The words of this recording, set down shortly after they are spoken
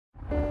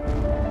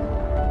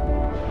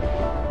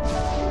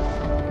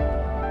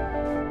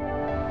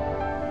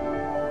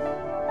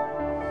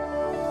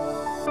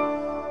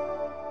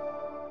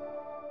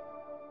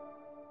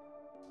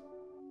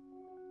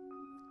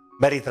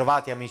Ben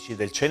ritrovati amici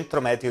del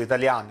Centro Meteo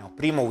Italiano,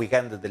 primo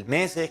weekend del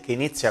mese che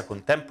inizia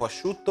con tempo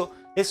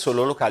asciutto e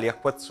solo locali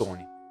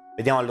acquazzoni.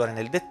 Vediamo allora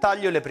nel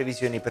dettaglio le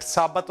previsioni per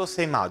sabato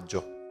 6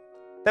 maggio.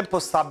 Tempo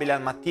stabile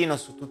al mattino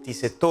su tutti i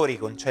settori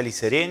con cieli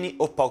sereni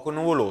o poco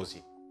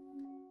nuvolosi.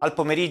 Al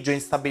pomeriggio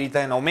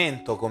instabilità in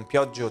aumento con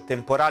piogge o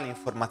temporali in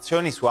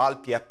formazione su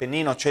Alpi e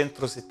Appennino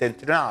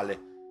centro-settentrionale,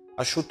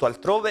 asciutto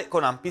altrove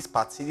con ampi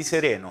spazi di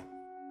sereno.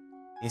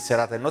 In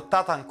serata e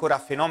nottata ancora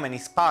fenomeni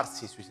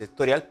sparsi sui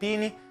settori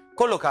alpini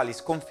con locali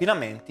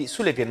sconfinamenti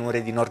sulle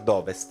pianure di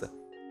nord-ovest,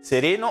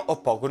 sereno o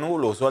poco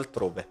nuvoloso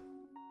altrove.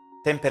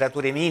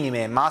 Temperature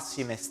minime e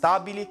massime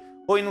stabili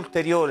o in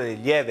ulteriore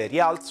lieve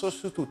rialzo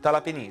su tutta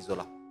la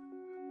penisola.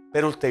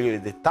 Per ulteriori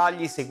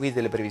dettagli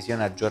seguite le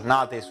previsioni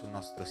aggiornate sul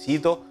nostro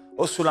sito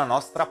o sulla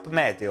nostra app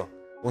Meteo.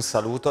 Un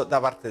saluto da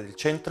parte del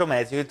Centro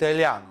Meteo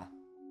Italiano.